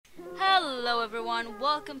everyone,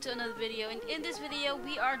 welcome to another video, and in this video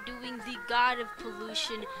we are doing the God of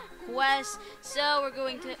Pollution quest. So we're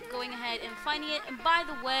going ahead and finding it, and by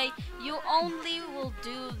the way, you only will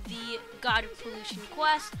do the God of Pollution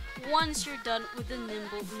quest once you're done with the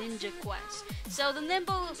Nimble Ninja quest. So the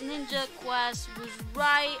Nimble Ninja quest was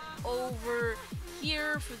right over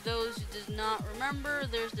here. For those who does not remember,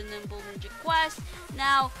 there's the Nimble Ninja quest.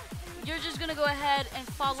 Now you're just gonna go ahead and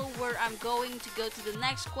follow where I'm going to go to the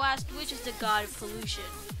next quest, which is the God of Pollution.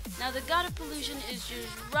 Now the God of Pollution is just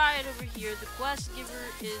right over here. The quest giver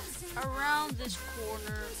is around this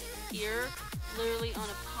corner here, literally on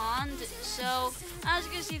a pond. So as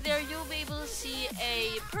you can see there, you'll be able to see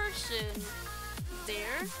a person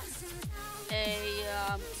there.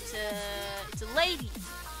 It's a lady.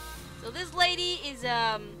 So this lady is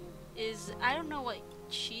I don't know what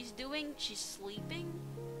she's doing. She's sleeping.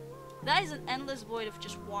 That is an endless void of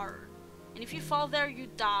just water, and if you fall there, you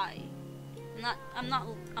die. I'm not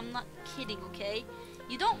kidding, okay?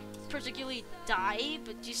 You don't particularly die,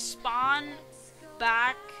 but you spawn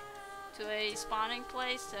back to a spawning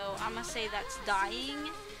place, so I'm gonna say that's dying.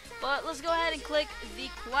 But let's go ahead and click the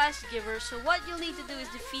quest giver. So what you'll need to do is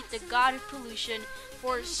defeat the God of Pollution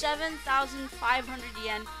for 7,500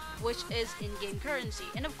 yen, which is in-game currency.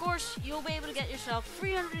 And of course, you'll be able to get yourself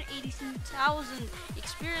 382,000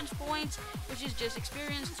 experience points, which is just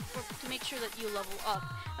experience to make sure that you level up.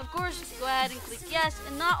 Of course, go ahead and click yes,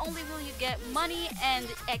 and not only will you get money and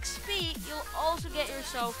XP, you'll also get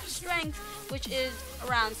yourself strength, which is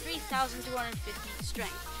around 3,250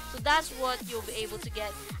 strength. So that's what you'll be able to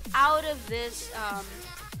get out of this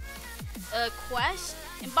quest.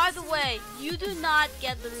 And by the way, you do not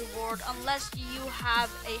get the reward unless you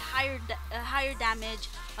have a higher damage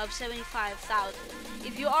of 75,000.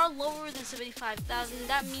 If you are lower than 75,000,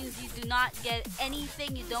 that means you do not get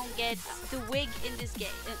anything. You don't get the wig in this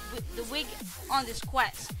game, the wig on this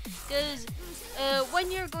quest. Because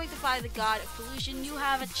when you're going to fight the God of Pollution, you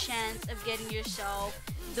have a chance of getting yourself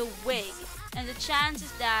the wig. And the chance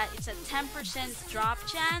is that it's a 10% drop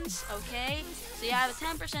chance, okay? So you have a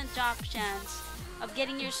 10% drop chance of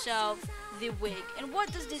getting yourself the wig. And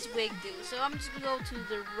what does this wig do? So I'm just gonna go to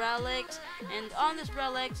the relics, and on this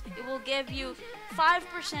relics, it will give you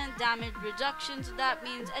 5% damage reduction. So that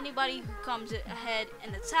means anybody who comes ahead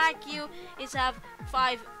and attack you is have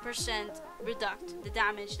 5% reduct the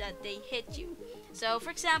damage that they hit you. So for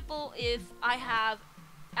example, if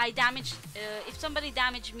if somebody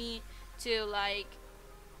damaged me to like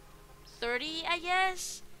 30, I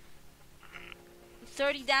guess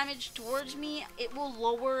 30 damage towards me, it will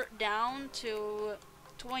lower down to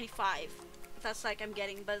 25. That's like I'm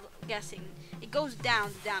guessing it goes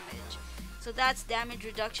down the damage. So that's damage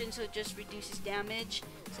reduction, so it just reduces damage.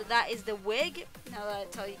 So that is the wig. Now that I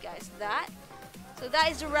tell you guys that. So that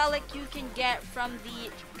is the relic you can get from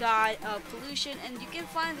the God of Pollution, and you can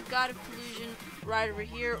find the God of Pollution right over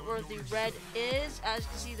here where the red is. As you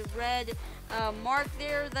can see, the red mark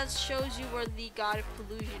there, that shows you where the God of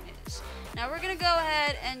Pollution is. Now we're gonna go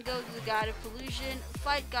ahead and go to the God of Pollution,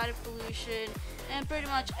 fight God of Pollution, and pretty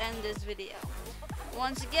much end this video.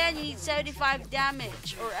 Once again, you need 75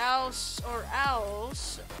 damage, or else,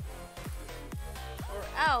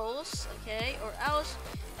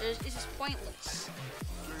 this is pointless.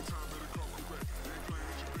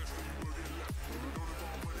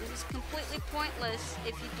 This is completely pointless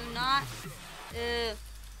if you do not.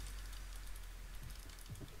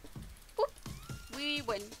 We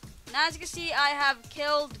win. Now as you can see, I have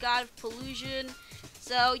killed God of Pollution.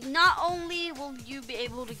 So not only will you be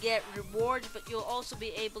able to get rewards, but you'll also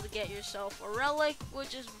be able to get yourself a relic,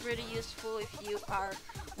 which is pretty useful if you are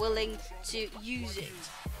willing to use it.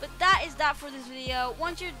 But that is that for this video.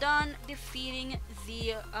 Once you're done defeating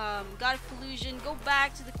the God of Pollution, go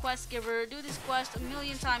back to the quest giver, do this quest a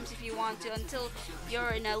million times if you want to, until you're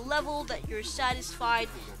in a level that you're satisfied,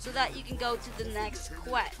 so that you can go to the next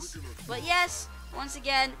quest. But yes, once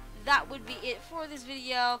again, that would be it for this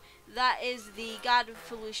video. That is the God of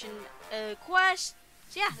Pollution quest.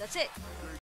 So yeah, that's it.